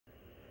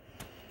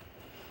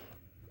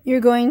You're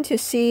going to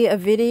see a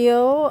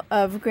video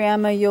of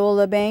Grandma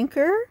Iole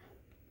Banker,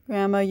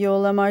 Grandma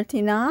Iole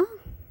Martinat.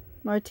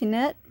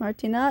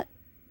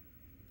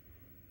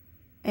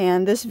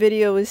 And this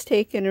video was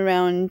taken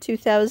around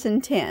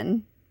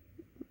 2010,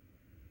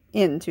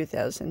 in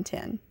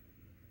 2010.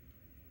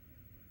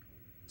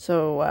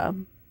 So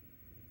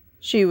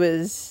she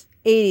was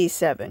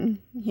 87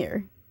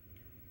 here.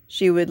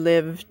 She would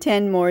live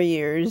 10 more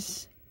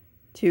years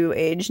to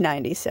age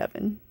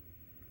 97.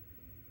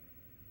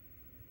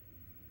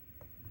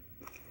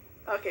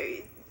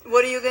 Okay,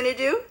 what are you going to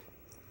do?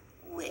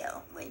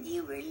 Well, when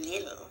you were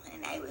little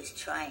and I was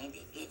trying to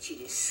get you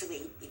to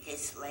sleep,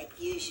 because like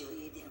usual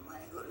you didn't want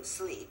to go to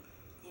sleep.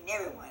 You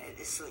never wanted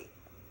to sleep.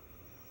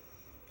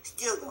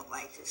 Still don't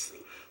like to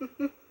sleep.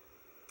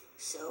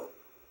 So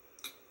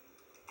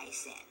I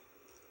sang,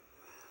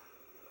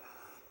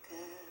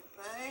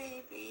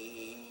 rock-a-bye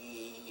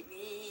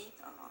baby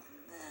on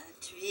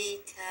the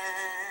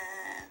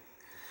treetop,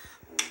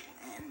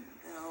 when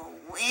the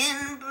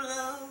wind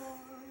blows,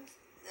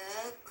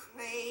 the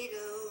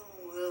cradle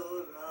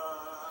will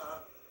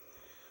rock.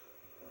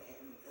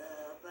 When the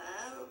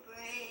bough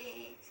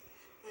breaks,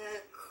 the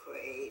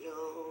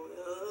cradle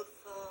will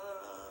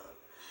fall,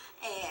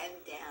 and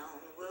down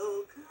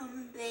will come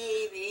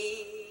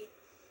baby,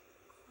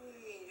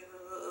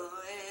 cradle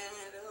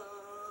and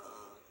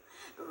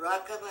all.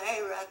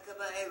 Rock-a-bye,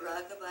 rock-a-bye,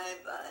 rock-a-bye,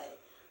 bye,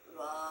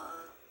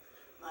 rock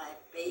my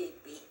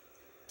baby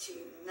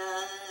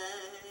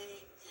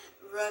tonight.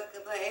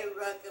 Rock-a-bye,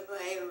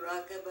 rock-a-bye,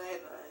 rock-a-bye,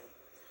 bye,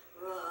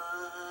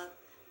 rock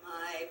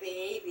my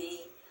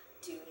baby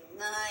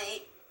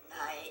tonight,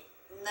 night,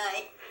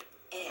 night,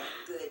 and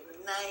good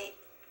night,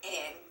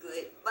 and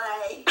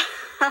goodbye.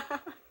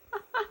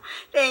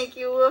 Thank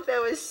you, Wolf.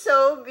 That was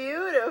so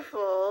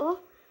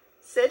beautiful.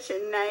 Such a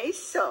nice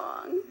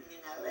song.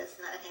 Let's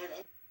not have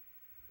it.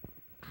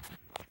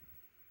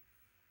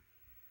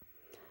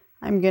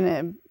 I'm going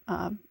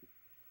to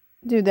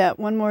do that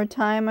one more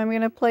time. I'm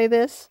going to play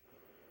this.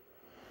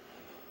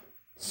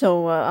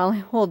 So I'll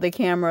hold the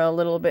camera a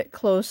little bit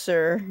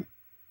closer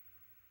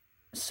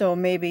so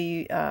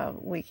maybe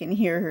we can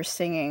hear her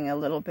singing a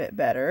little bit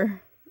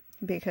better,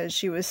 because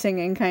she was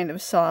singing kind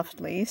of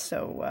softly.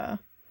 So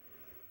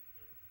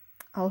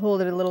I'll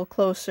hold it a little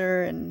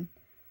closer and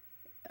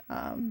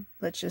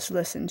let's just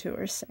listen to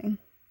her sing.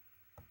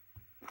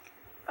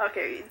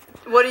 Okay,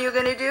 what are you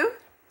going to do?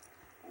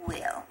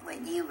 Well,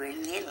 when you were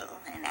little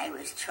and I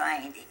was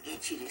trying to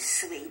get you to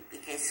sleep,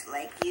 because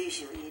like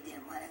usual you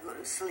didn't want to go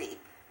to sleep.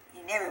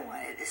 You never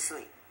wanted to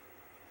sleep.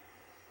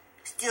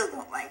 Still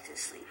don't like to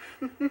sleep.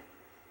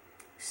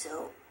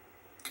 So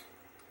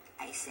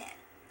I sang,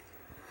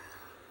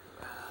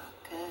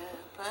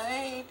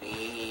 rock-a-bye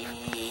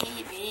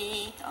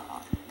baby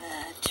on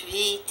the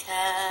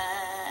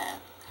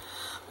treetop,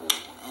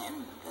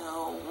 when the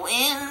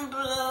wind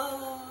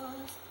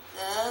blows,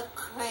 the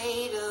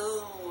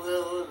cradle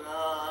will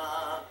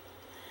rock.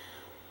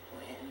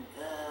 When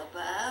the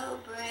bough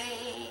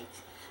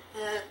breaks,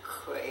 the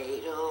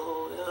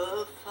cradle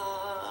will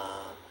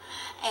fall,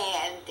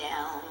 and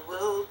down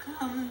will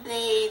come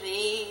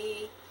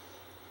baby,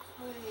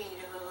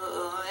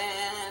 cradle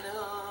and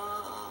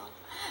all.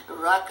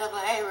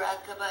 Rock-a-bye,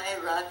 rock-a-bye,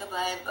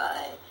 rock-a-bye,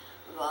 bye,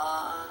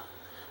 rock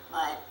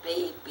my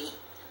baby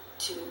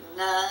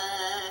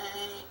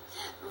tonight.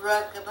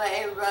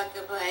 Rock-a-bye,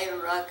 rock-a-bye,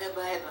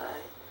 rock-a-bye,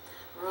 bye,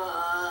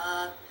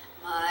 rock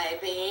my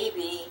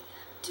baby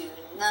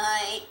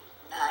tonight,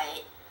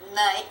 night,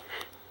 night,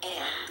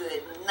 and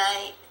good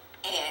night,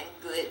 and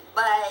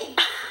goodbye.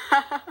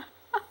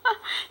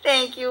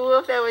 Thank you,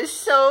 Wolf. That was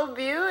so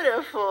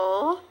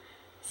beautiful.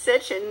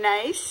 Such a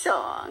nice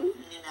song.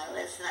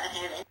 Let's not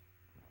have it.